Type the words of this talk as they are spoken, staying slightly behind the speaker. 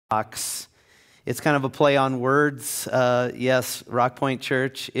Rocks. It's kind of a play on words. Yes, Rock Point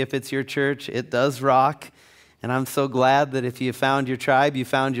Church, if it's your church, it does rock. And I'm so glad that if you found your tribe, you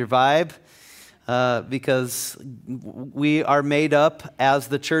found your vibe. Because we are made up as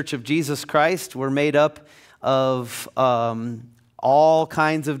the Church of Jesus Christ. We're made up of all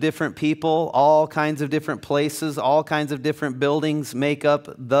kinds of different people, all kinds of different places, all kinds of different buildings make up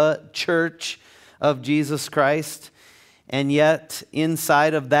the Church of Jesus Christ. And yet,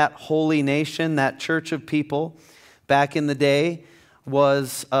 inside of that holy nation, that church of people, back in the day,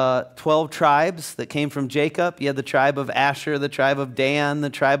 was 12 tribes that came from Jacob. You had the tribe of Asher, the tribe of Dan, the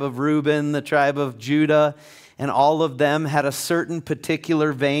tribe of Reuben, the tribe of Judah, and all of them had a certain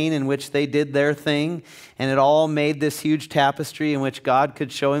particular vein in which they did their thing, and it all made this huge tapestry in which God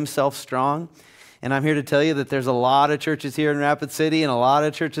could show himself strong. And I'm here to tell you that there's a lot of churches here in Rapid City and a lot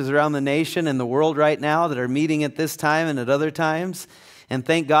of churches around the nation and the world right now that are meeting at this time and at other times. And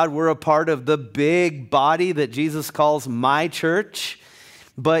thank God we're a part of the big body that Jesus calls my church.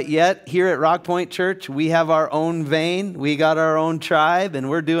 But yet, here at Rock Point Church, we have our own vein. We got our own tribe, and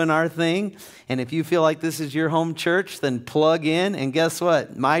we're doing our thing. And if you feel like this is your home church, then plug in. And guess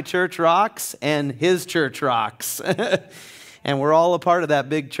what? My church rocks, and his church rocks. And we're all a part of that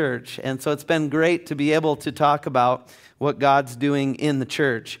big church. And so it's been great to be able to talk about what God's doing in the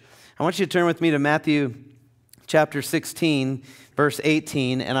church. I want you to turn with me to Matthew chapter 16, verse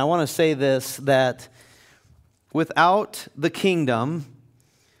 18. And I want to say this, that without the kingdom,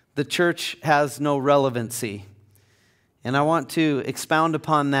 the church has no relevancy. And I want to expound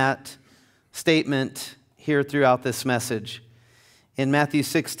upon that statement here throughout this message. In Matthew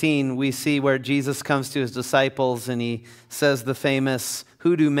 16, we see where Jesus comes to his disciples and he says the famous,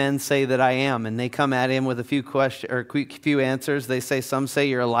 "Who do men say that I am?" And they come at him with a few answers. They say, some say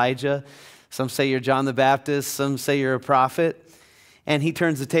you're Elijah, some say you're John the Baptist, some say you're a prophet. And he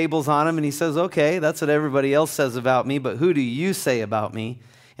turns the tables on them and he says, okay, that's what everybody else says about me, but who do you say about me?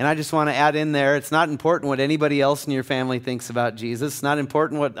 And I just want to add in there, it's not important what anybody else in your family thinks about Jesus. It's not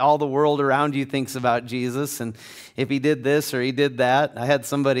important what all the world around you thinks about Jesus and if he did this or he did that. I had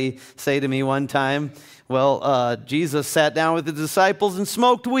somebody say to me one time, well, Jesus sat down with the disciples and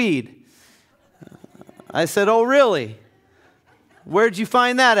smoked weed. I said, oh, really? Where'd you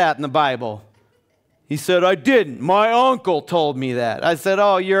find that at in the Bible? He said, I didn't. My uncle told me that. I said,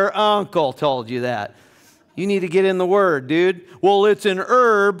 oh, your uncle told you that. You need to get in the Word, dude. Well, it's an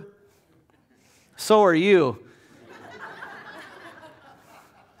herb. So are you.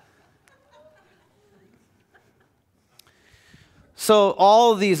 So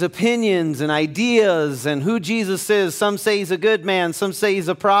all of these opinions and ideas and who Jesus is, some say he's a good man, some say he's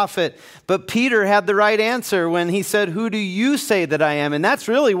a prophet. But Peter had the right answer when he said, who do you say that I am? And that's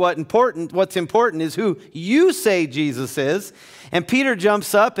really what's important is who you say Jesus is. And Peter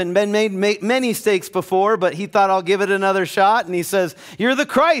jumps up and been made many mistakes before, but he thought, I'll give it another shot. And he says, you're the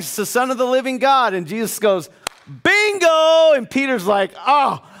Christ, the Son of the living God. And Jesus goes, bingo! And Peter's like,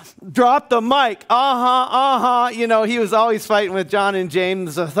 oh, drop the mic. You know, he was always fighting with John and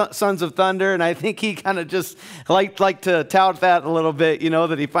James, the sons of thunder. And I think he kind of just liked to tout that a little bit, you know,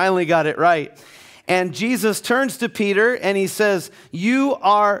 that he finally got it right. And Jesus turns to Peter and he says, you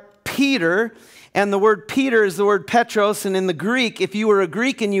are Peter. And the word Peter is the word Petros. And in the Greek, if you were a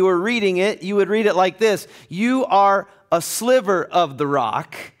Greek and you were reading it, you would read it like this. You are a sliver of the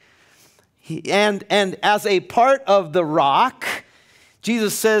rock. And as a part of the rock,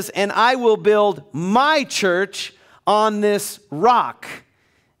 Jesus says, and I will build my church on this rock,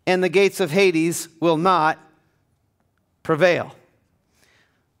 and the gates of Hades will not prevail.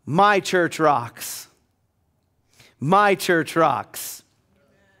 My church rocks. My church rocks.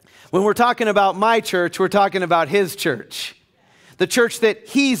 When we're talking about my church, we're talking about his church, the church that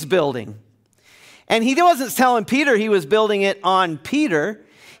he's building. And he wasn't telling Peter he was building it on Peter.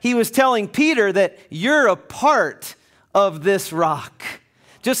 He was telling Peter that you're a part of this rock.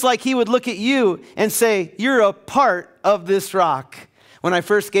 Just like he would look at you and say, you're a part of this rock. When I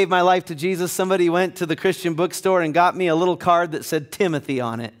first gave my life to Jesus, somebody went to the Christian bookstore and got me a little card that said Timothy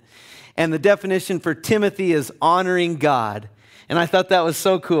on it. And the definition for Timothy is honoring God. And I thought that was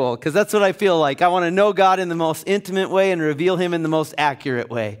so cool because that's what I feel like. I want to know God in the most intimate way and reveal him in the most accurate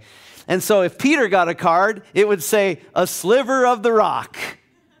way. And so if Peter got a card, it would say a sliver of the rock,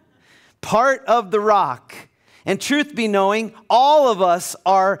 part of the rock. And truth be knowing, all of us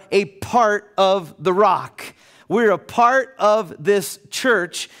are a part of the rock. We're a part of this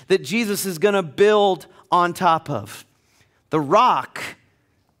church that Jesus is going to build on top of. The rock.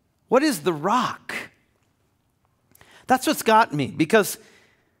 What is the rock? That's what's got me, because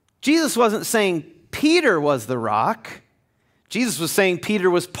Jesus wasn't saying Peter was the rock. Jesus was saying Peter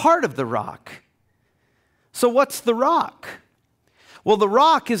was part of the rock. So what's the rock? Well, the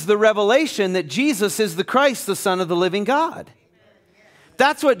rock is the revelation that Jesus is the Christ, the Son of the living God.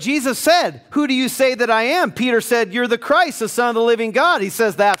 That's what Jesus said. Who do you say that I am? Peter said, you're the Christ, the Son of the living God. He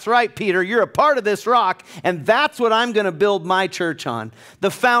says, that's right, Peter. You're a part of this rock, and that's what I'm going to build my church on. The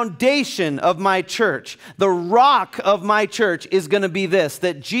foundation of my church, the rock of my church is going to be this,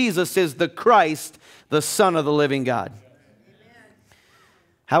 that Jesus is the Christ, the Son of the living God. Amen.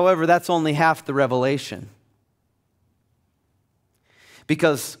 However, that's only half the revelation.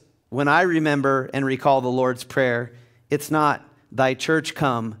 Because when I remember and recall the Lord's Prayer, it's not, thy church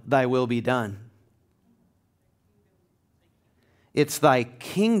come, thy will be done. It's thy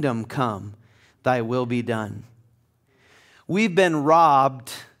kingdom come, thy will be done. We've been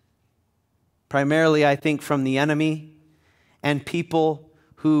robbed, primarily I think from the enemy and people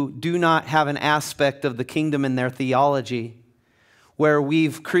who do not have an aspect of the kingdom in their theology, where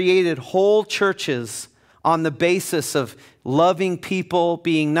we've created whole churches on the basis of loving people,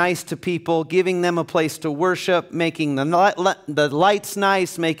 being nice to people, giving them a place to worship, making the lights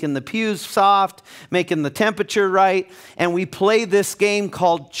nice, making the pews soft, making the temperature right, and we play this game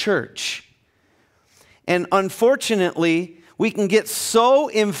called church. And unfortunately, we can get so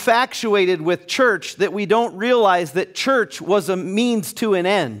infatuated with church that we don't realize that church was a means to an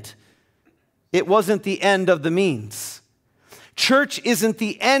end. It wasn't the end of the means. Church isn't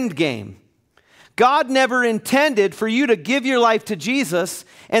the end game. God never intended for you to give your life to Jesus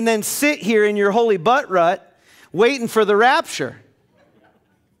and then sit here in your holy butt rut waiting for the rapture.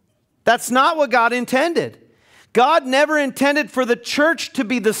 That's not what God intended. God never intended for the church to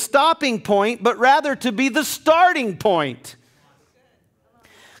be the stopping point, but rather to be the starting point.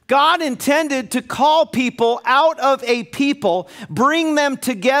 God intended to call people out of a people, bring them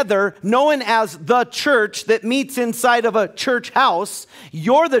together, known as the church that meets inside of a church house.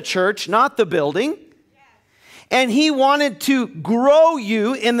 You're the church, not the building. And he wanted to grow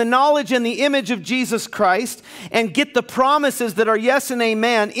you in the knowledge and the image of Jesus Christ and get the promises that are yes and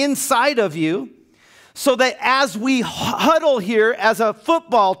amen inside of you, so that as we huddle here as a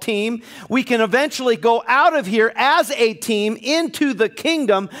football team, we can eventually go out of here as a team into the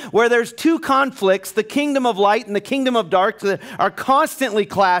kingdom where there's two conflicts, the kingdom of light and the kingdom of dark, that are constantly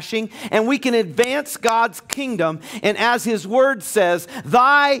clashing, and we can advance God's kingdom. And as his word says,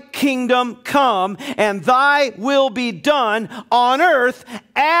 thy kingdom come and thy will be done on earth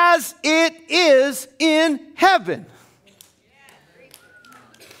as it is in heaven.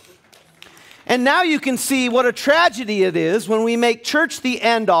 And now you can see what a tragedy it is when we make church the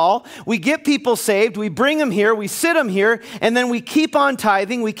end all. We get people saved, we bring them here, we sit them here, and then we keep on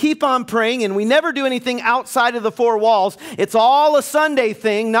tithing, we keep on praying, and we never do anything outside of the four walls. It's all a Sunday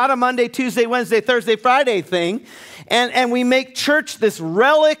thing, not a Monday, Tuesday, Wednesday, Thursday, Friday thing. And we make church this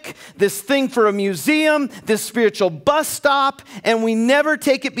relic, this thing for a museum, this spiritual bus stop, and we never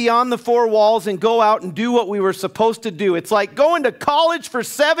take it beyond the four walls and go out and do what we were supposed to do. It's like going to college for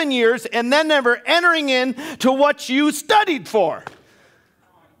 7 years and then never entering in to what you studied for.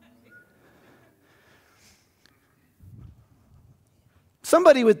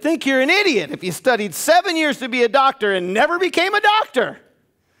 Somebody would think you're an idiot if you studied 7 years to be a doctor and never became a doctor.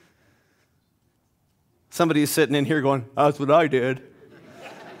 Somebody's sitting in here going, that's what I did.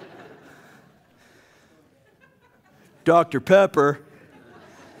 Dr. Pepper.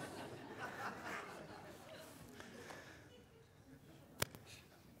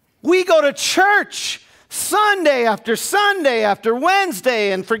 We go to church Sunday after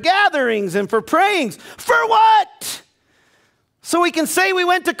Wednesday, and for gatherings and for prayings. For what? So we can say we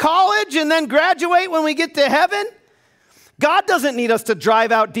went to college and then graduate when we get to heaven? God doesn't need us to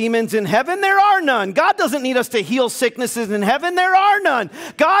drive out demons in heaven. There are none. God doesn't need us to heal sicknesses in heaven. There are none.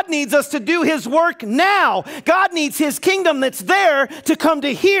 God needs us to do his work now. God needs his kingdom that's there to come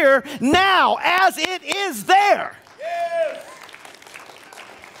to here now as it is there. Yes.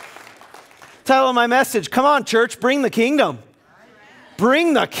 Title of my message, come on church, bring the kingdom.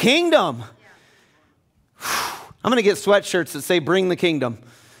 Bring the kingdom. I'm going to get sweatshirts that say bring the kingdom.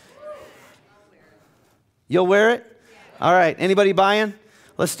 You'll wear it? All right, anybody buying?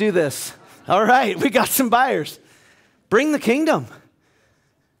 Let's do this. All right, we got some buyers. Bring the kingdom.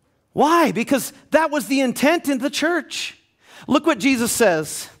 Why? Because that was the intent in the church. Look what Jesus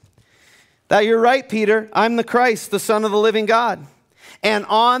says. That you're right, Peter. I'm the Christ, the Son of the living God. And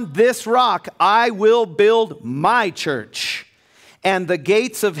on this rock I will build my church, and the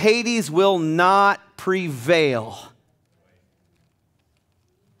gates of Hades will not prevail.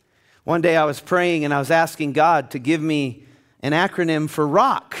 One day I was praying and I was asking God to give me an acronym for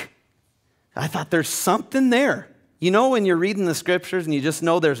rock. I thought there's something there. You know when you're reading the scriptures and you just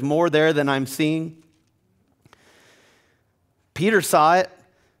know there's more there than I'm seeing? Peter saw it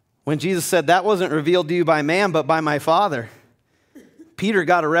when Jesus said, that wasn't revealed to you by man, but by my Father. Peter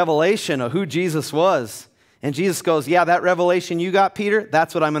got a revelation of who Jesus was. And Jesus goes, yeah, that revelation you got, Peter,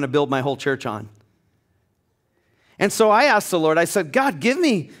 that's what I'm going to build my whole church on. And so I asked the Lord, I said, God, give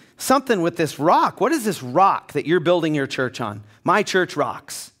me something with this rock. What is this rock that you're building your church on? My church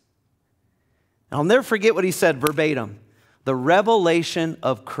rocks. And I'll never forget what he said verbatim. The revelation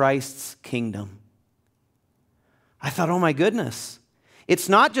of Christ's kingdom. I thought, oh my goodness. It's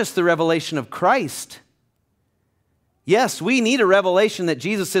not just the revelation of Christ. Yes, we need a revelation that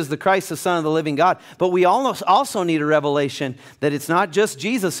Jesus is the Christ, the Son of the living God. But we also need a revelation that it's not just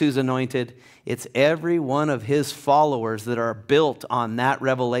Jesus who's anointed. It's every one of his followers that are built on that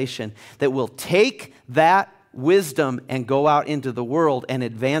revelation that will take that wisdom and go out into the world and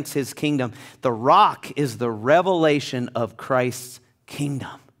advance his kingdom. The rock is the revelation of Christ's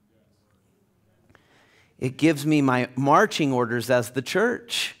kingdom. It gives me my marching orders as the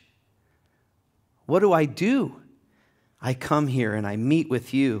church. What do? I come here and I meet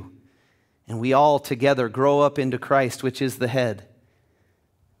with you, and we all together grow up into Christ, which is the head.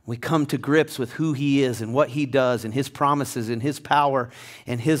 We come to grips with who he is and what he does and his promises and his power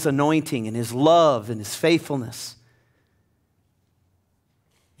and his anointing and his love and his faithfulness.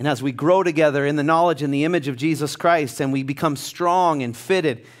 And as we grow together in the knowledge and the image of Jesus Christ and we become strong and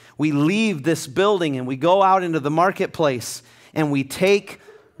fitted, we leave this building and we go out into the marketplace and we take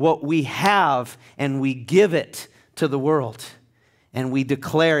what we have and we give it to the world. And we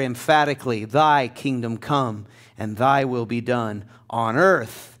declare emphatically, thy kingdom come and thy will be done on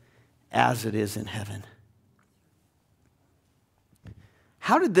earth as it is in heaven.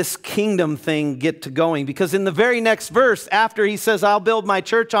 How did this kingdom thing get to going? Because in the very next verse, after he says, I'll build my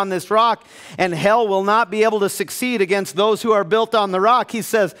church on this rock and hell will not be able to succeed against those who are built on the rock, he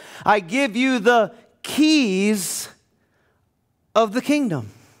says, I give you the keys of the kingdom.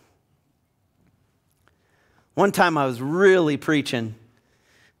 One time I was really preaching.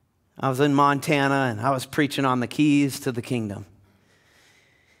 I was in Montana and I was preaching on the keys to the kingdom.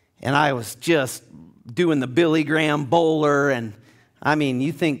 And I was just doing the Billy Graham bowler. And I mean,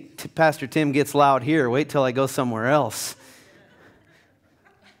 you think Pastor Tim gets loud here. Wait till I go somewhere else.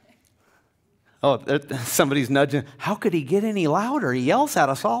 Oh, somebody's nudging. How could he get any louder? He yells at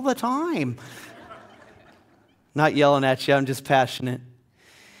us all the time. Not yelling at you, I'm just passionate.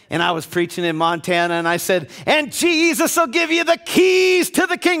 And I was preaching in Montana and I said, and Jesus will give you the keys to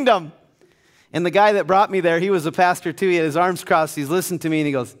the kingdom. And the guy that brought me there, he was a pastor too. He had his arms crossed. He's listened to me and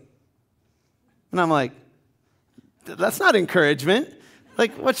he goes, and I'm like, that's not encouragement.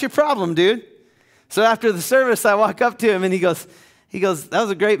 Like, what's your problem, dude? So after the service, I walk up to him and he goes, that was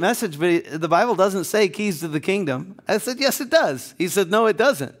a great message, but the Bible doesn't say keys to the kingdom. I said, yes, it does. He said, no, it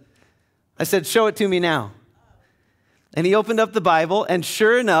doesn't. I said, show it to me now. And he opened up the Bible, and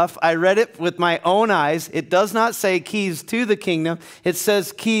sure enough, I read it with my own eyes. It does not say keys to the kingdom. It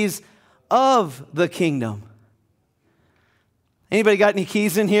says keys of the kingdom. Anybody got any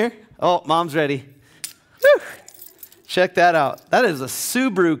keys in here? Oh, mom's ready. Whew. Check that out. That is a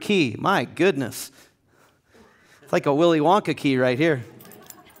Subaru key. My goodness. It's like a Willy Wonka key right here.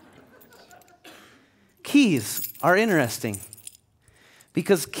 Keys are interesting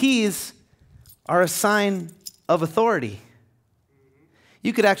because keys are a sign of authority.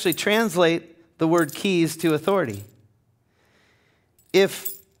 You could actually translate the word keys to authority.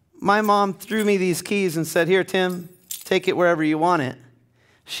 If my mom threw me these keys and said, here, Tim, take it wherever you want it,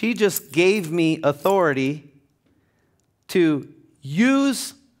 she just gave me authority to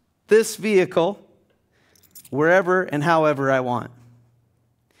use this vehicle wherever and however I want.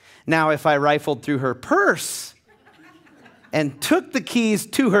 Now, if I rifled through her purse and took the keys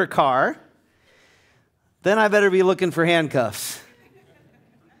to her car, then I better be looking for handcuffs.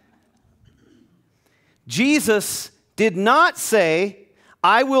 Jesus did not say,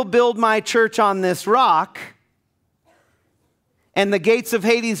 I will build my church on this rock, and the gates of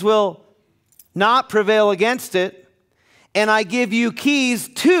Hades will not prevail against it, and I give you keys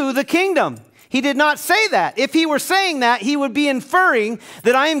to the kingdom. He did not say that. If he were saying that, he would be inferring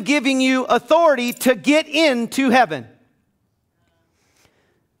that I am giving you authority to get into heaven.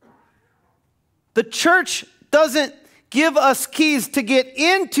 The church doesn't give us keys to get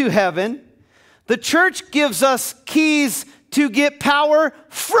into heaven. The church gives us keys to get power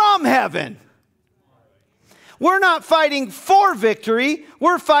from heaven. We're not fighting for victory.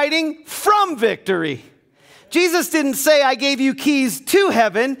 We're fighting from victory. Jesus didn't say, I gave you keys to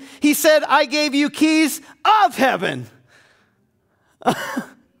heaven. He said, I gave you keys of heaven.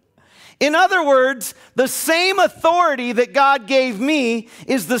 In other words, the same authority that God gave me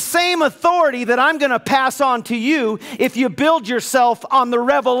is the same authority that I'm going to pass on to you if you build yourself on the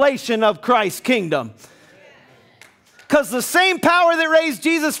revelation of Christ's kingdom. Because the same power that raised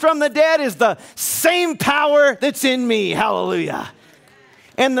Jesus from the dead is the same power that's in me. Hallelujah.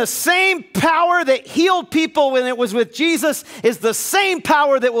 And the same power that healed people when it was with Jesus is the same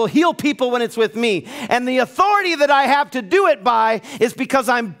power that will heal people when it's with me. And the authority that I have to do it by is because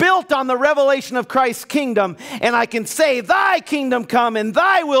I'm built on the revelation of Christ's kingdom. And I can say, thy kingdom come and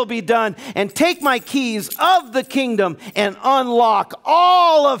thy will be done, and take my keys of the kingdom and unlock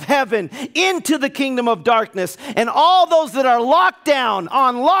all of heaven into the kingdom of darkness. And all those that are locked down,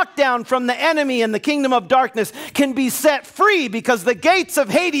 on lockdown from the enemy and the kingdom of darkness, can be set free, because the gates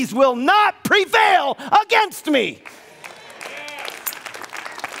of Hades will not prevail against me.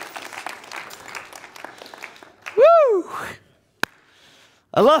 Woo!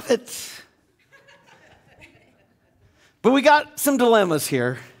 I love it. But we got some dilemmas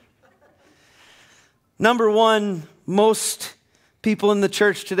here. Number one, most people in the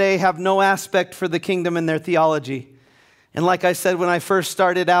church today have no aspect for the kingdom in their theology. And like I said when I first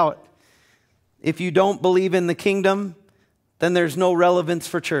started out, if you don't believe in the kingdom, then there's no relevance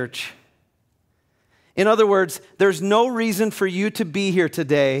for church. In other words, there's no reason for you to be here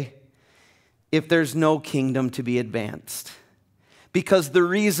today if there's no kingdom to be advanced. Because the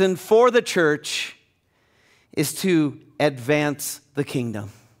reason for the church is to advance the kingdom.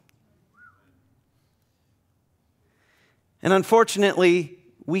 And unfortunately,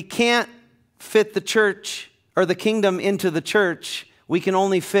 we can't fit the church or the kingdom into the church. We can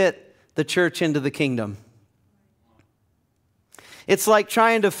only fit the church into the kingdom. It's like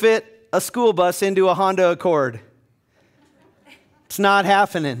trying to fit a school bus into a Honda Accord. It's not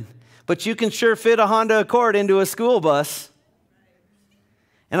happening. But you can sure fit a Honda Accord into a school bus.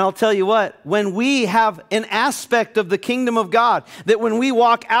 And I'll tell you what, when we have an aspect of the kingdom of God, that when we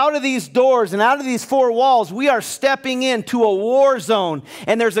walk out of these doors and out of these four walls, we are stepping into a war zone.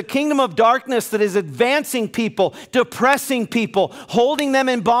 And there's a kingdom of darkness that is advancing people, depressing people, holding them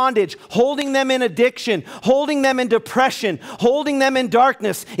in bondage, holding them in addiction, holding them in depression, holding them in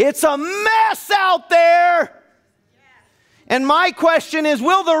darkness. It's a mess out there. And my question is,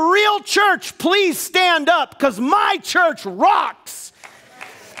 will the real church please stand up? Because my church rocks.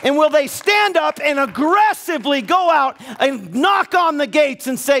 And will they stand up and aggressively go out and knock on the gates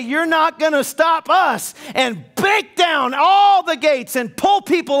and say, you're not going to stop us, and break down all the gates and pull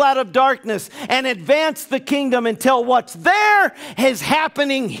people out of darkness and advance the kingdom until what's there is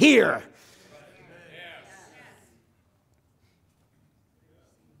happening here?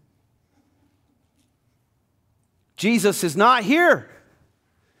 Jesus is not here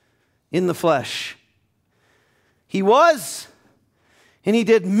in the flesh. He was. And he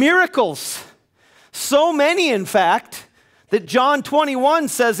did miracles. So many, in fact, that John 21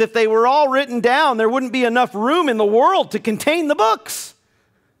 says if they were all written down, there wouldn't be enough room in the world to contain the books.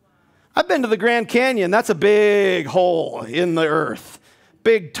 I've been to the Grand Canyon. That's a big hole in the earth.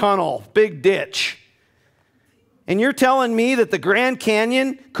 Big tunnel, big ditch. And you're telling me that the Grand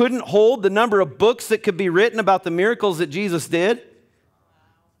Canyon couldn't hold the number of books that could be written about the miracles that Jesus did?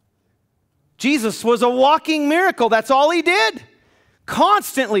 Jesus was a walking miracle. That's all he did.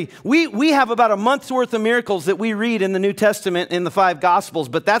 Constantly. We have about a month's worth of miracles that we read in the New Testament in the 5 Gospels,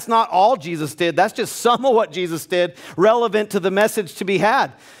 but that's not all Jesus did. That's just some of what Jesus did relevant to the message to be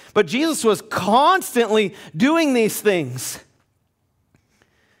had. But Jesus was constantly doing these things.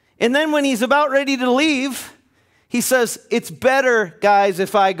 And then when he's about ready to leave, he says, it's better, guys,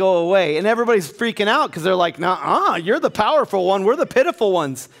 if I go away. And everybody's freaking out because they're like, nah, you're the powerful one. We're the pitiful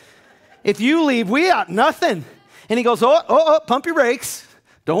ones. If you leave, we got nothing. And he goes, pump your brakes.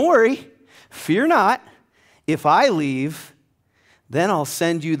 Don't worry. Fear not. If I leave, then I'll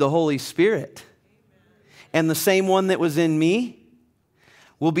send you the Holy Spirit. And the same one that was in me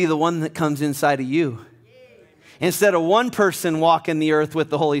will be the one that comes inside of you. Instead of one person walking the earth with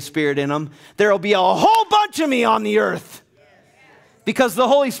the Holy Spirit in them, there will be a whole bunch of me on the earth. Because the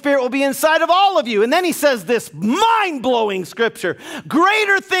Holy Spirit will be inside of all of you. And then he says this mind-blowing scripture.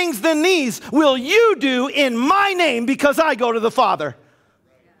 Greater things than these will you do in my name because I go to the Father.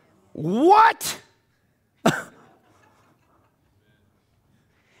 What?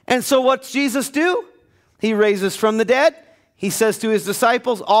 And so what's Jesus do? He raises from the dead. He says to his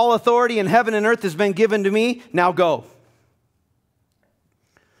disciples, all authority in heaven and earth has been given to me. Now go.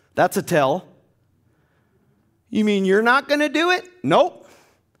 That's a tell. You mean you're not going to do it? Nope.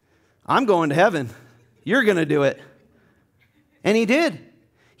 I'm going to heaven. You're going to do it. And he did.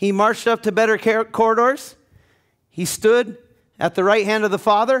 He marched up to better corridors. He stood at the right hand of the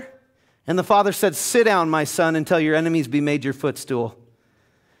Father. And the Father said, sit down, my son, until your enemies be made your footstool.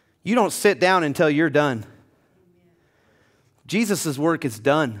 You don't sit down until you're done. Jesus' work is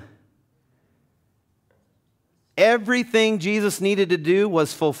done. Everything Jesus needed to do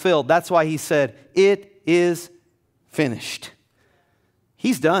was fulfilled. That's why he said, it is finished.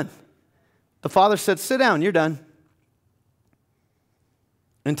 He's done. The Father said, sit down, you're done.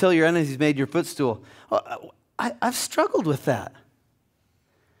 Until your enemies made your footstool. I've struggled with that.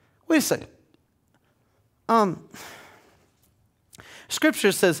 Wait a second.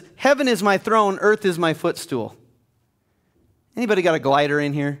 Scripture says, heaven is my throne, earth is my footstool. Anybody got a glider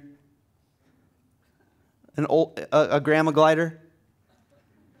in here? A grandma glider?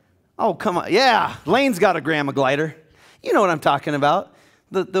 Oh, come on. Yeah, Lane's got a grandma glider. You know what I'm talking about.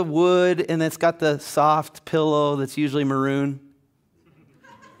 The wood, and it's got the soft pillow that's usually maroon.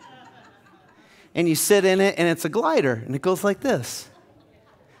 And you sit in it, and it's a glider, and it goes like this.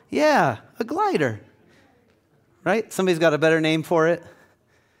 Yeah, a glider. Right? Somebody's got a better name for it.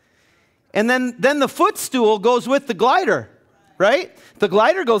 And then the footstool goes with the glider, right? The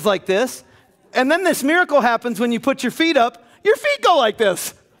glider goes like this. And then this miracle happens when you put your feet up. Your feet go like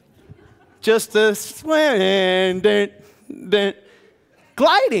this. Just this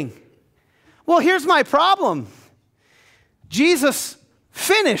gliding. Well, here's my problem. Jesus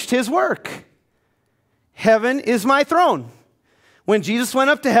finished his work. Heaven is my throne. When Jesus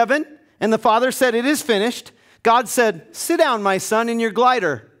went up to heaven and the Father said, it is finished, God said, sit down, my son, in your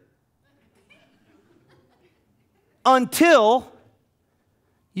glider. Until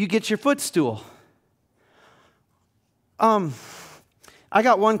you get your footstool. I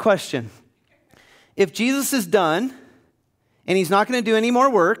got one question. If Jesus is done and he's not going to do any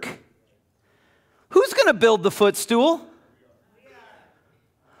more work, who's going to build the footstool?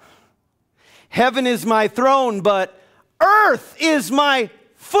 Heaven is my throne, but earth is my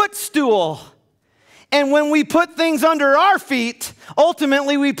footstool. And when we put things under our feet,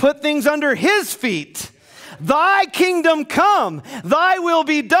 ultimately we put things under his feet. Thy kingdom come, thy will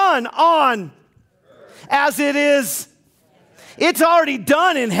be done on as it is. It's already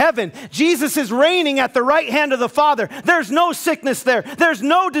done in heaven. Jesus is reigning at the right hand of the Father. There's no sickness there. There's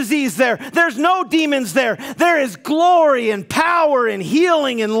no disease there. There's no demons there. There is glory and power and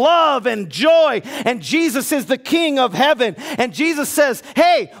healing and love and joy. And Jesus is the King of heaven. And Jesus says,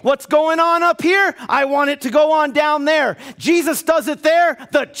 hey, what's going on up here? I want it to go on down there. Jesus does it there.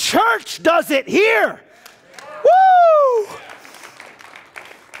 The church does it here. Woo!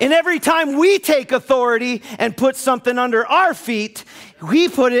 And every time we take authority and put something under our feet, we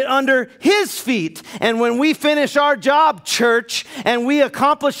put it under his feet. And when we finish our job, church, and we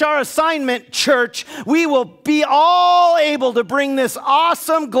accomplish our assignment, church, we will be all able to bring this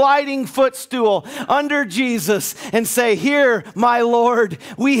awesome gliding footstool under Jesus and say, here, my Lord,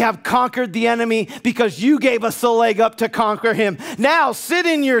 we have conquered the enemy because you gave us the leg up to conquer him. Now sit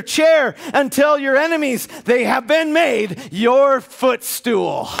in your chair until your enemies, they have been made your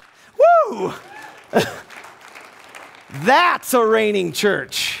footstool. Woo! That's a reigning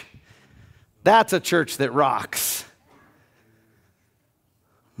church. That's a church that rocks.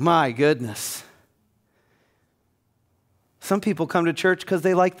 My goodness. Some people come to church because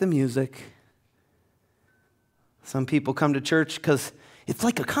they like the music. Some people come to church because it's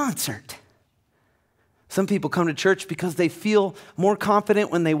like a concert. Some people come to church because they feel more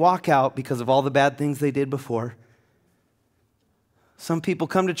confident when they walk out because of all the bad things they did before. Some people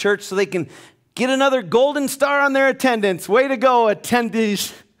come to church so they can get another golden star on their attendance. Way to go,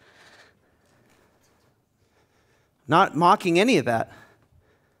 attendees. Not mocking any of that.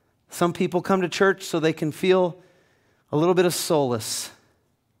 Some people come to church so they can feel a little bit of solace.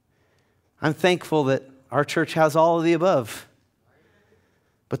 I'm thankful that our church has all of the above.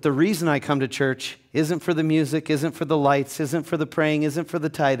 But the reason I come to church isn't for the music, isn't for the lights, isn't for the praying, isn't for the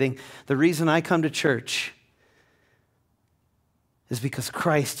tithing. The reason I come to church is because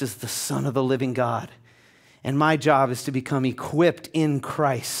Christ is the Son of the living God. And my job is to become equipped in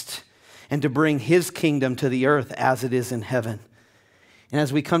Christ and to bring his kingdom to the earth as it is in heaven. And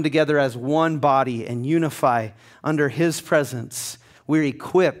as we come together as one body and unify under his presence, we're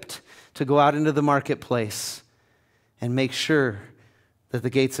equipped to go out into the marketplace and make sure that the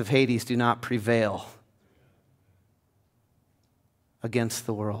gates of Hades do not prevail against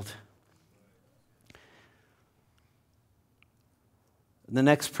the world. The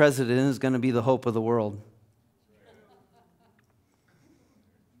next president is going to be the hope of the world.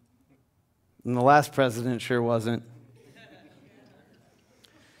 And the last president sure wasn't.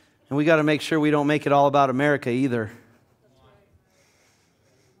 And we got to make sure we don't make it all about America either.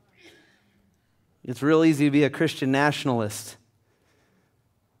 It's real easy to be a Christian nationalist.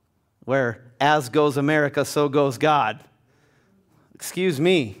 where as goes America, so goes God. Excuse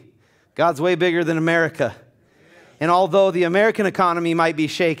me. God's way bigger than America. And although the American economy might be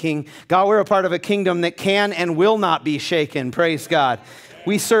shaking, God, we're a part of a kingdom that can and will not be shaken. Praise God.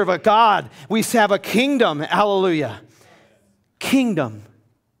 We serve a God. We have a kingdom. Hallelujah. Kingdom.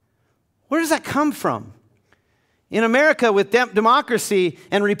 Where does that come from? In America, with democracy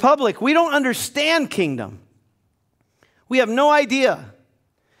and republic, we don't understand kingdom. We have no idea.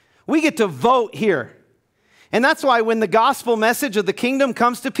 We get to vote here. And that's why when the gospel message of the kingdom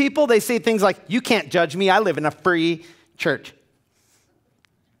comes to people, they say things like, you can't judge me. I live in a free church.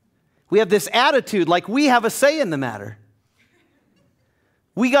 We have this attitude like we have a say in the matter.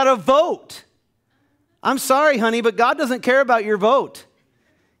 We got to vote. I'm sorry, honey, but God doesn't care about your vote.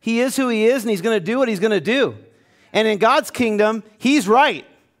 He is who he is, and he's going to do what he's going to do. And in God's kingdom, he's right.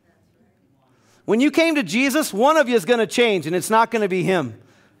 When you came to Jesus, one of you is going to change, and it's not going to be him.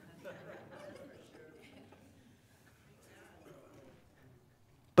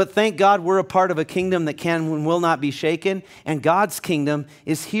 But thank God we're a part of a kingdom that can and will not be shaken, and God's kingdom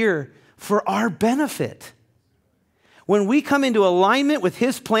is here for our benefit. When we come into alignment with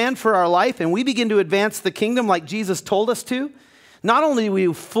his plan for our life and we begin to advance the kingdom like Jesus told us to, not only do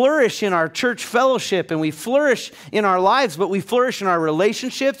we flourish in our church fellowship and we flourish in our lives, but we flourish in our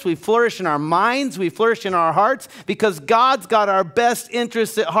relationships, we flourish in our minds, we flourish in our hearts, because God's got our best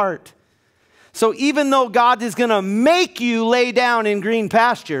interests at heart. So even though God is going to make you lay down in green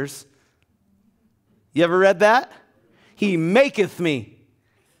pastures, you ever read that? He maketh me.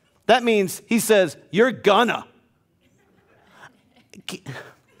 That means he says, you're gonna.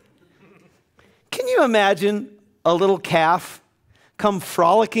 Can you imagine a little calf come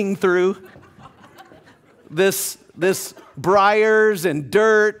frolicking through this briars and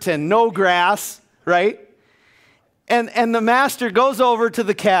dirt and no grass, right? And the master goes over to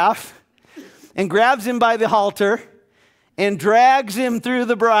the calf and grabs him by the halter and drags him through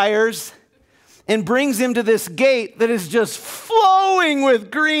the briars and brings him to this gate that is just flowing with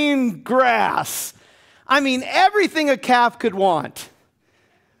green grass. I mean, everything a calf could want.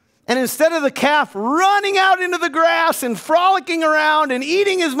 And instead of the calf running out into the grass and frolicking around and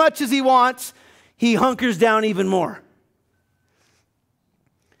eating as much as he wants, he hunkers down even more.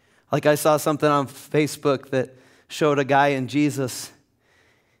 Like I saw something on Facebook that showed a guy and Jesus,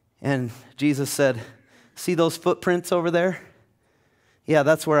 and Jesus said, see those footprints over there? Yeah,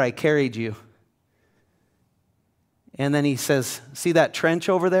 that's where I carried you. And then he says, see that trench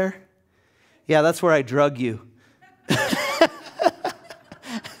over there? Yeah, that's where I drug you.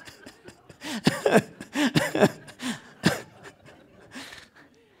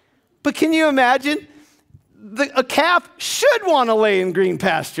 But can you imagine? A calf should want to lay in green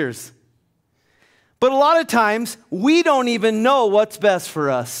pastures. But a lot of times, we don't even know what's best for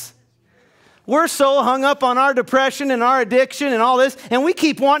us. We're so hung up on our depression and our addiction and all this, and we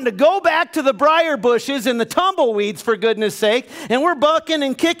keep wanting to go back to the briar bushes and the tumbleweeds, for goodness sake, and we're bucking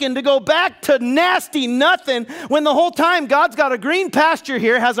and kicking to go back to nasty nothing, when the whole time God's got a green pasture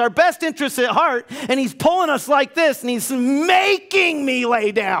here, has our best interests at heart, and he's pulling us like this, and he's making me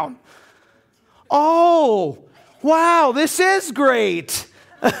lay down. Oh, wow, this is great.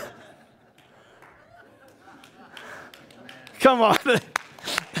 Come on.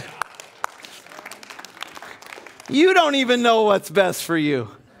 You don't even know what's best for you.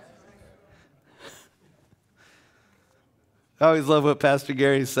 I always love what Pastor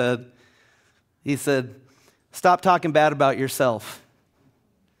Gary said. He said, stop talking bad about yourself.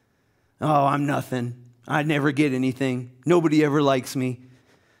 Oh, I'm nothing. I never get anything. Nobody ever likes me.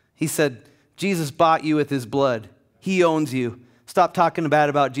 He said, Jesus bought you with his blood. He owns you. Stop talking bad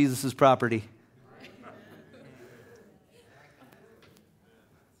about Jesus' property.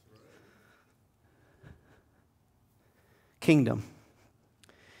 Kingdom.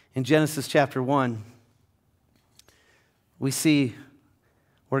 In Genesis chapter 1, we see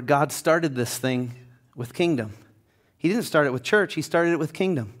where God started this thing with kingdom. He didn't start it with church, he started it with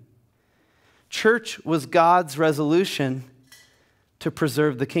kingdom. Church was God's resolution to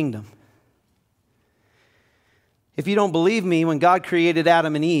preserve the kingdom. If you don't believe me, when God created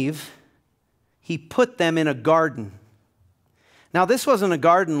Adam and Eve, he put them in a garden. Now, this wasn't a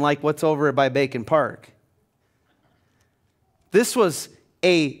garden like what's over by Bacon Park. This was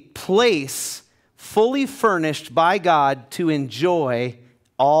a place fully furnished by God to enjoy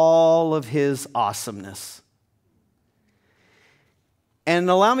all of his awesomeness. And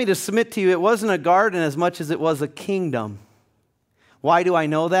allow me to submit to you, it wasn't a garden as much as it was a kingdom. Why do I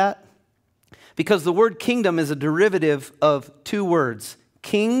know that? Because the word kingdom is a derivative of two words,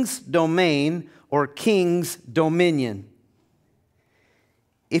 king's domain or king's dominion.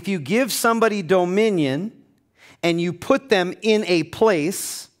 if you give somebody dominion and you put them in a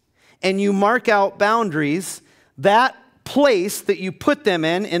place and you mark out boundaries, that place that you put them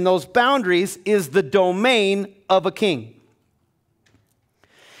in those boundaries, is the domain of a king.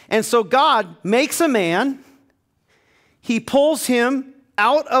 And so God makes a man, he pulls him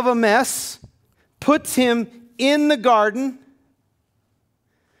out of a mess, puts him in the garden.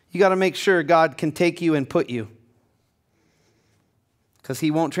 You got to make sure God can take you and put you, because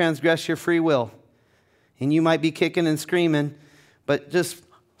he won't transgress your free will. And you might be kicking and screaming, but just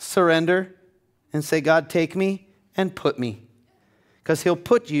surrender and say, God, take me and put me, because he'll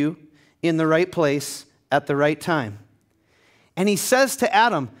put you in the right place at the right time. And he says to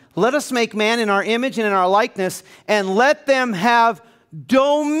Adam, let us make man in our image and in our likeness, and let them have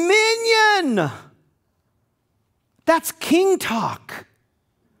dominion. That's king talk.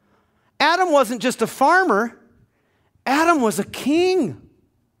 Adam wasn't just a farmer. Adam was a king.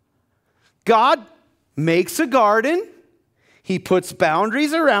 God makes a garden. He puts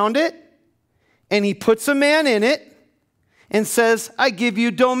boundaries around it, and he puts a man in it and says, I give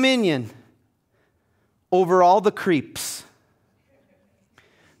you dominion over all the creeps.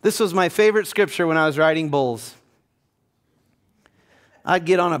 This was my favorite scripture when I was riding bulls. I'd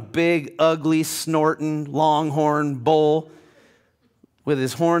get on a big, ugly, snorting, longhorn bull with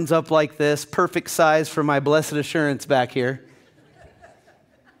his horns up like this, perfect size for my blessed assurance back here.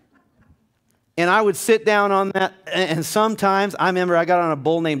 And I would sit down on that, and sometimes, I remember I got on a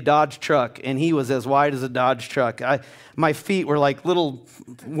bull named Dodge Truck, and he was as wide as a Dodge Truck. My feet were like little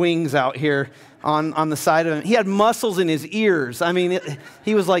wings out here on the side of him. He had muscles in his ears. I mean,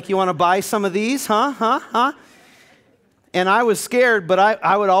 he was like, you want to buy some of these? Huh? And I was scared, but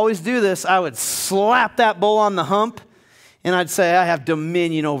I would always do this. I would slap that bull on the hump, and I'd say, I have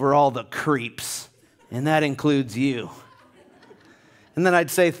dominion over all the creeps, and that includes you. And then I'd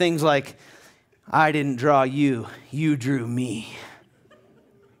say things like, I didn't draw you, you drew me.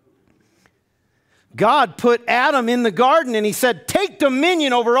 God put Adam in the garden and he said, take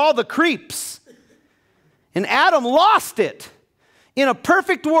dominion over all the creeps. And Adam lost it. In a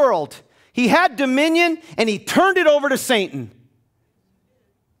perfect world, he had dominion and he turned it over to Satan.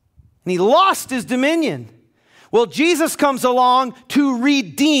 And he lost his dominion. Well, Jesus comes along to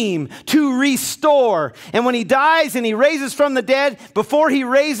redeem, to restore. And when he dies and he raises from the dead, before he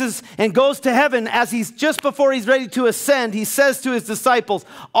raises and goes to heaven, just before he's ready to ascend, he says to his disciples,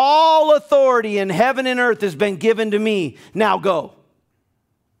 all authority in heaven and earth has been given to me. Now go.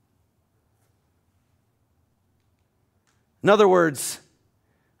 In other words,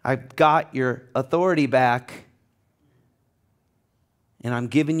 I've got your authority back, and I'm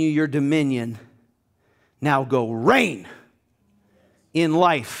giving you your dominion. Now go reign in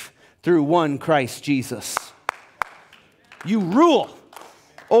life through one Christ Jesus. You rule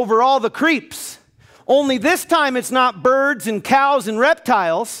over all the creeps. Only this time it's not birds and cows and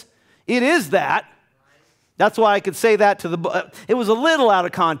reptiles. It is that. That's why I could say that to it was a little out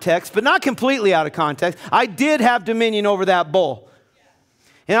of context, but not completely out of context. I did have dominion over that bull.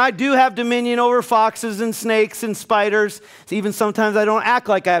 And I do have dominion over foxes and snakes and spiders. Even sometimes I don't act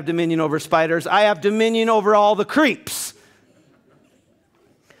like I have dominion over spiders. I have dominion over all the creeps.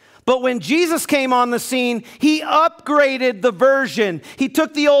 But when Jesus came on the scene, he upgraded the version. He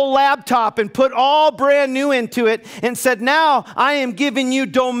took the old laptop and put all brand new into it and said, now I am giving you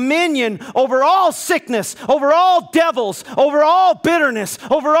dominion over all sickness, over all devils, over all bitterness,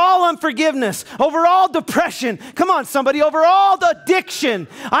 over all unforgiveness, over all depression. Come on, somebody, over all the addiction.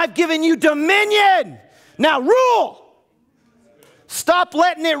 I've given you dominion. Now rule. Stop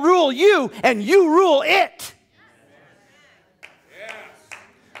letting it rule you, and you rule it.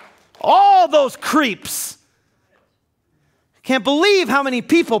 All those creeps. Can't believe how many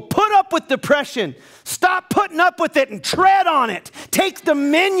people put up with depression. Stop putting up with it and tread on it. Take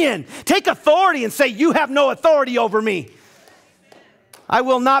dominion. Take authority and say, you have no authority over me. I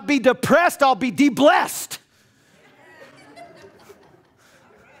will not be depressed. I'll be de-blessed.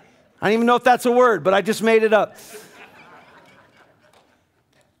 I don't even know if that's a word, but I just made it up.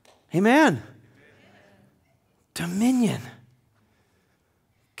 Amen. Dominion.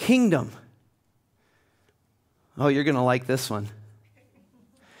 Kingdom. Oh, you're going to like this one.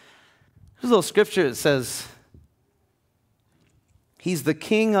 There's a little scripture that says, he's the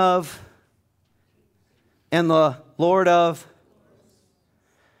king of and the Lord of.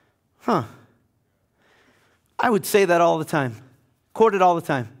 I would say that all the time. Quote it all the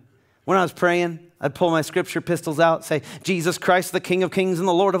time. When I was praying, I'd pull my scripture pistols out, say, Jesus Christ, the King of kings and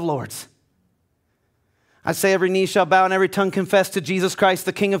the Lord of lords. I say every knee shall bow and every tongue confess to Jesus Christ,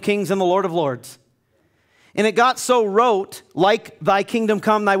 the King of kings and the Lord of lords. and it got so rote, like thy kingdom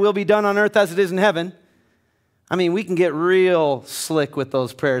come, thy will be done on earth as it is in heaven. I mean, we can get real slick with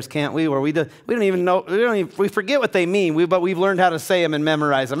those prayers, can't we? Where we don't even know, we forget what they mean, but we've learned how to say them and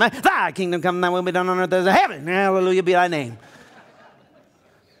memorize them. Thy kingdom come, thy will be done on earth as in heaven. Hallelujah be thy name.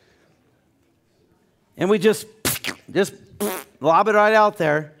 And we just lob it right out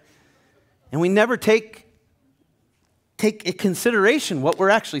there. And we never take in consideration what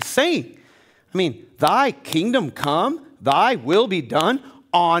we're actually saying. I mean, thy kingdom come, thy will be done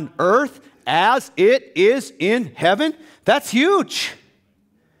on earth as it is in heaven. That's huge.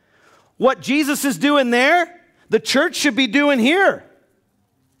 What Jesus is doing there, the church should be doing here.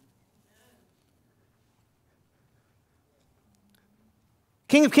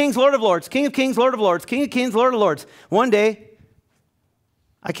 King of kings, Lord of lords, King of kings, Lord of lords, King of kings, Lord of lords. One day,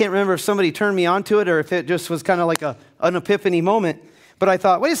 I can't remember if somebody turned me on to it or if it just was kind of like an epiphany moment. But I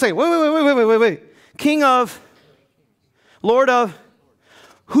thought, wait a second, wait. King of, Lord of,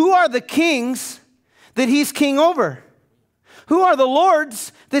 who are the kings that he's king over? Who are the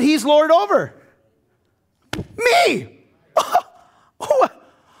lords that he's lord over? Me!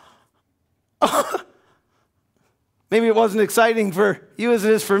 Maybe it wasn't exciting for you as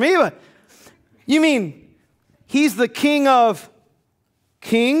it is for me, but you mean he's the king of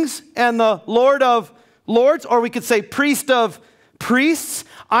kings and the Lord of lords, or we could say priest of priests.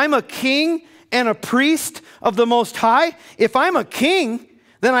 I'm a king and a priest of the Most High. If I'm a king,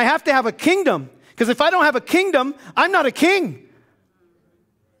 then I have to have a kingdom. Because if I don't have a kingdom, I'm not a king.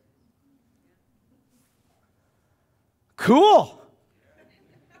 Cool.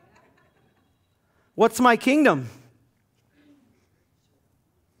 What's my kingdom?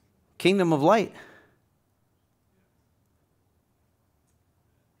 Kingdom of light.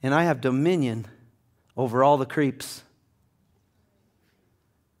 And I have dominion over all the creeps.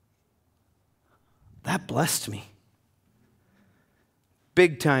 That blessed me.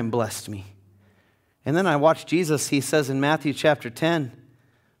 Big time blessed me. And then I watched Jesus, he says in Matthew chapter 10,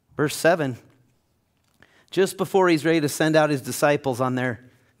 verse 7, just before he's ready to send out his disciples on their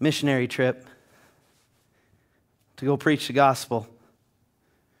missionary trip to go preach the gospel,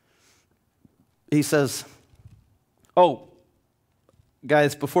 he says, oh,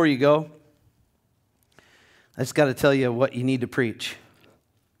 guys, before you go, I just got to tell you what you need to preach.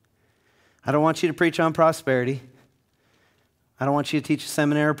 I don't want you to preach on prosperity. I don't want you to teach a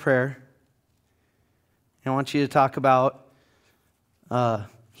seminar of prayer. I don't want you to talk about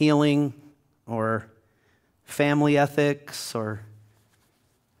healing or family ethics or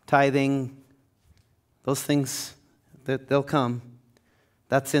tithing. Those things, they'll come.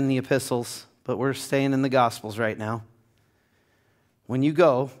 That's in the epistles, but we're staying in the Gospels right now. When you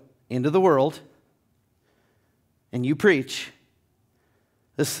go into the world and you preach,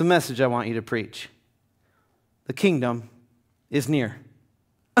 this is the message I want you to preach. The kingdom is near.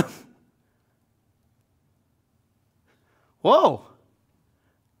 Whoa.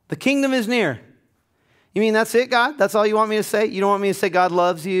 The kingdom is near. You mean that's it, God? That's all you want me to say? You don't want me to say God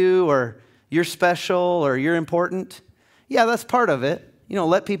loves you or you're special or you're important? Yeah, that's part of it. You know,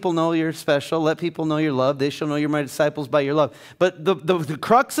 let people know you're special. Let people know you're loved. They shall know you're my disciples by your love. But the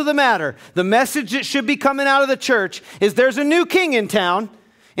crux of the matter, the message that should be coming out of the church is there's a new king in town,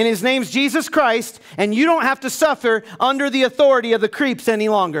 and his name's Jesus Christ, and you don't have to suffer under the authority of the creeps any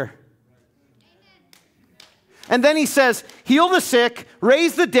longer. And then he says, heal the sick,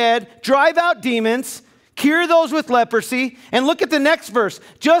 raise the dead, drive out demons, cure those with leprosy. And look at the next verse.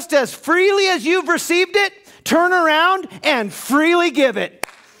 Just as freely as you've received it, turn around and freely give it.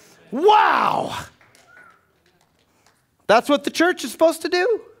 Wow. That's what the church is supposed to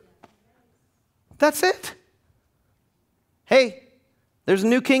do. That's it. Hey, there's a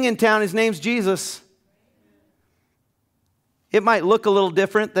new king in town. His name's Jesus. It might look a little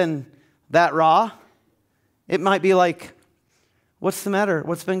different than that raw. It might be like, what's the matter?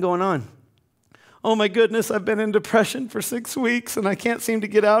 What's been going on? Oh my goodness, I've been in depression for 6 weeks and I can't seem to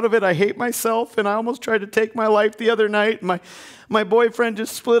get out of it. I hate myself and I almost tried to take my life the other night. My boyfriend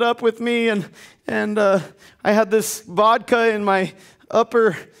just split up with me and I had this vodka in my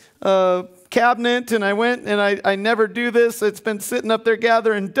upper cabinet and I went and I never do this. It's been sitting up there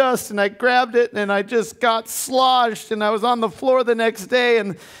gathering dust and I grabbed it and I just got sloshed and I was on the floor the next day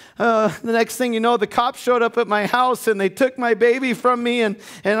and the next thing you know, the cops showed up at my house and they took my baby from me and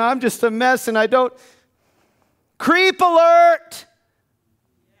I'm just a mess and I don't... Creep alert!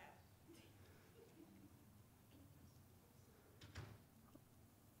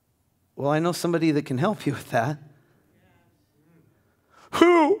 Well, I know somebody that can help you with that.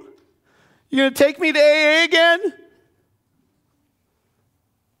 Who? You going to take me to AA again?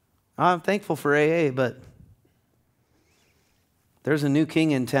 I'm thankful for AA, but There's a new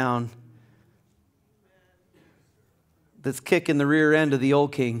king in town that's kicking the rear end of the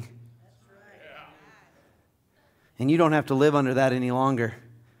old king. And you don't have to live under that any longer.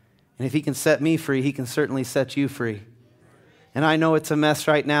 And if he can set me free, he can certainly set you free. And I know it's a mess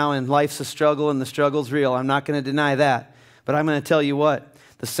right now, and life's a struggle, and the struggle's real. I'm not going to deny that. But I'm going to tell you what.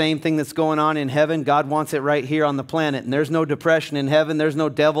 The same thing that's going on in heaven, God wants it right here on the planet. And there's no depression in heaven. There's no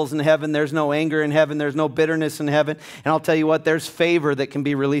devils in heaven. There's no anger in heaven. There's no bitterness in heaven. And I'll tell you what, there's favor that can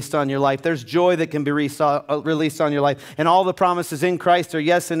be released on your life. There's joy that can be released on your life. And all the promises in Christ are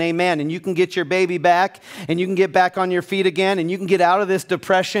yes and amen. And you can get your baby back, and you can get back on your feet again, and you can get out of this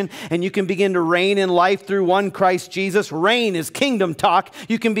depression, and you can begin to reign in life through one Christ Jesus. Reign is kingdom talk.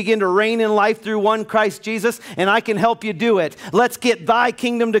 You can begin to reign in life through one Christ Jesus, and I can help you do it. Let's get thy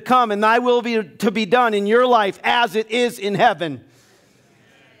kingdom to come, and thy will be to be done in your life as it is in heaven.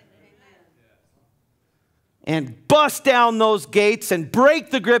 And bust down those gates and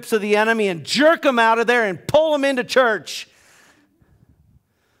break the grips of the enemy and jerk them out of there and pull them into church.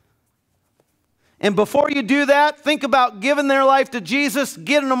 And before you do that, think about giving their life to Jesus,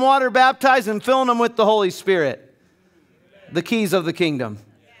 getting them water baptized, and filling them with the Holy Spirit. The keys of the kingdom.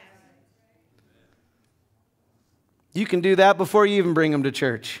 You can do that before you even bring them to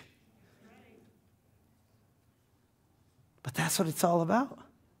church. But that's what it's all about.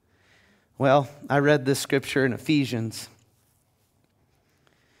 Well, I read this scripture in Ephesians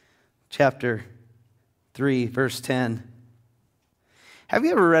chapter 3, verse 10. Have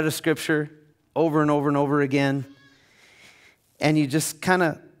you ever read a scripture over and over and over again, and you just kind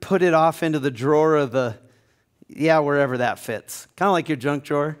of put it off into the drawer of wherever that fits? Kind of like your junk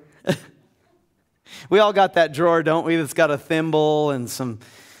drawer. We all got that drawer, don't we, that's got a thimble and some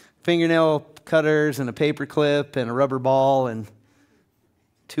fingernail cutters and a paper clip and a rubber ball and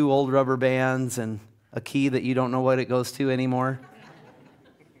 2 old rubber bands and a key that you don't know what it goes to anymore.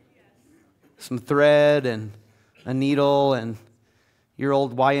 Some thread and a needle and your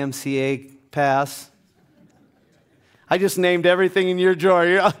old YMCA pass. I just named everything in your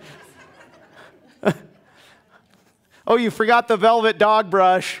drawer. Oh, you forgot the velvet dog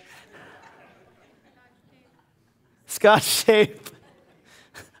brush. Scotch tape.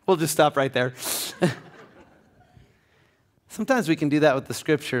 We'll just stop right there. Sometimes we can do that with the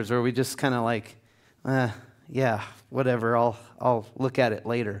scriptures, or we just kind of like, yeah, whatever, I'll look at it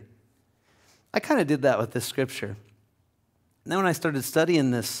later. I kind of did that with this scripture. And then when I started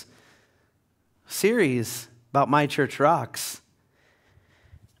studying this series about My Church Rocks,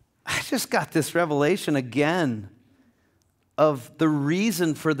 I just got this revelation again of the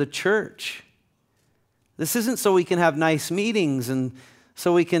reason for the church. This isn't so we can have nice meetings and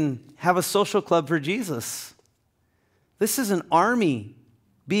so we can have a social club for Jesus. This is an army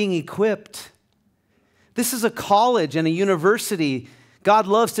being equipped. This is a college and a university. God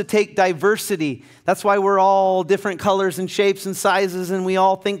loves to take diversity. That's why we're all different colors and shapes and sizes, and we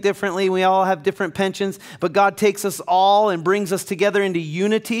all think differently. We all have different pensions, but God takes us all and brings us together into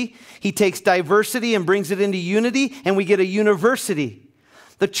unity. He takes diversity and brings it into unity, and we get a university.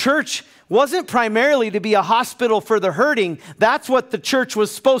 The church wasn't primarily to be a hospital for the hurting. That's what the church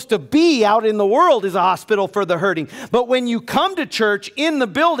was supposed to be out in the world, is a hospital for the hurting. But when you come to church in the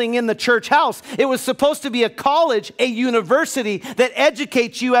building, in the church house, it was supposed to be a college, a university that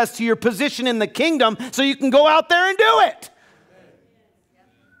educates you as to your position in the kingdom so you can go out there and do it.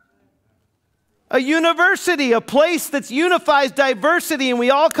 A university, a place that unifies diversity, and we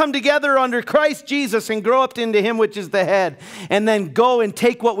all come together under Christ Jesus and grow up into Him, which is the head, and then go and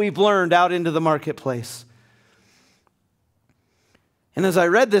take what we've learned out into the marketplace. And as I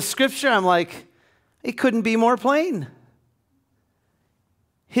read this scripture, I'm like, it couldn't be more plain.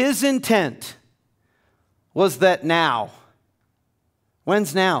 His intent was that now.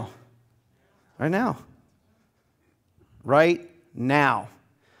 When's now? Right now. Right now.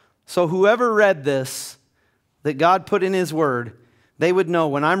 So whoever read this, that God put in His Word, they would know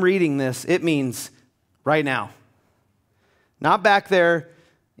when I'm reading this, it means right now. Not back there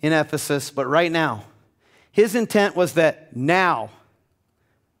in Ephesus, but right now. His intent was that now,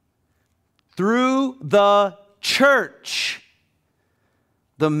 through the church,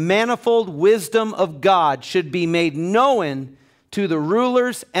 the manifold wisdom of God should be made known to the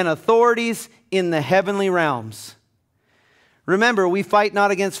rulers and authorities in the heavenly realms. Remember, we fight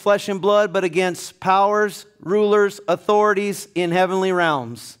not against flesh and blood, but against powers, rulers, authorities in heavenly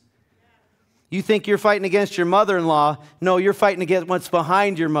realms. You think you're fighting against your mother-in-law. No, you're fighting against what's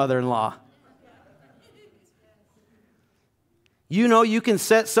behind your mother-in-law. You know you can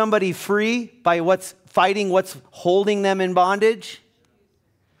set somebody free by what's holding them in bondage.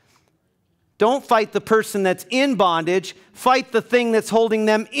 Don't fight the person that's in bondage. Fight the thing that's holding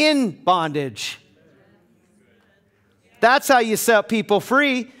them in bondage. That's how you set people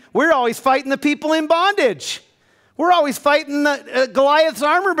free. We're always fighting the people in bondage. We're always fighting the Goliath's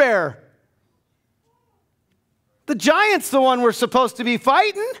armor bearer. The giant's the one we're supposed to be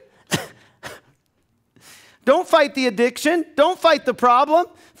fighting. Don't fight the addiction. Don't fight the problem.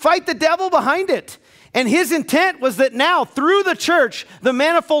 Fight the devil behind it. And his intent was that now, through the church, the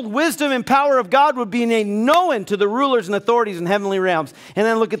manifold wisdom and power of God would be made known to the rulers and authorities in heavenly realms. And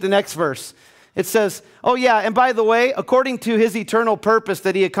then look at the next verse. It says, oh yeah, and by the way, according to his eternal purpose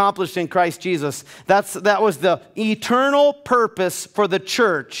that he accomplished in Christ Jesus, that was the eternal purpose for the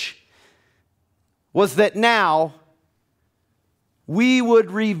church, was that now we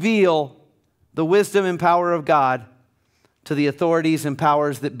would reveal the wisdom and power of God to the authorities and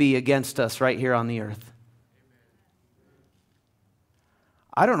powers that be against us right here on the earth.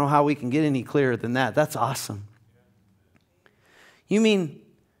 I don't know how we can get any clearer than that. That's awesome. You mean,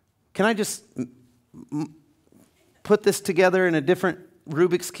 can I just put this together in a different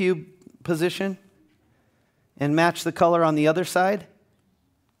Rubik's Cube position and match the color on the other side?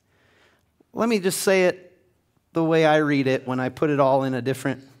 Let me just say it the way I read it when I put it all in a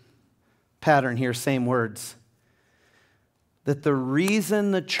different pattern here, same words. That the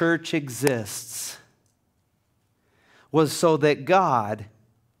reason the church exists was so that God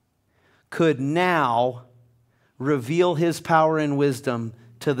could now reveal his power and wisdom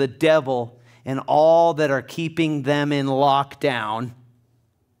to the devil and all that are keeping them in lockdown,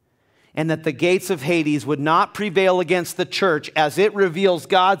 and that the gates of Hades would not prevail against the church as it reveals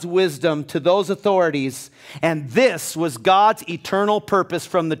God's wisdom to those authorities. And this was God's eternal purpose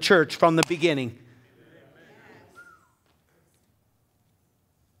from the church from the beginning.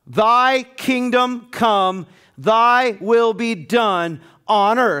 Thy kingdom come, thy will be done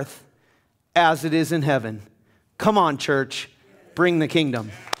on earth as it is in heaven. Come on, church, bring the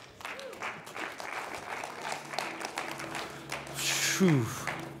kingdom. Whew.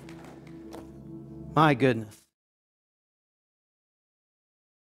 My goodness.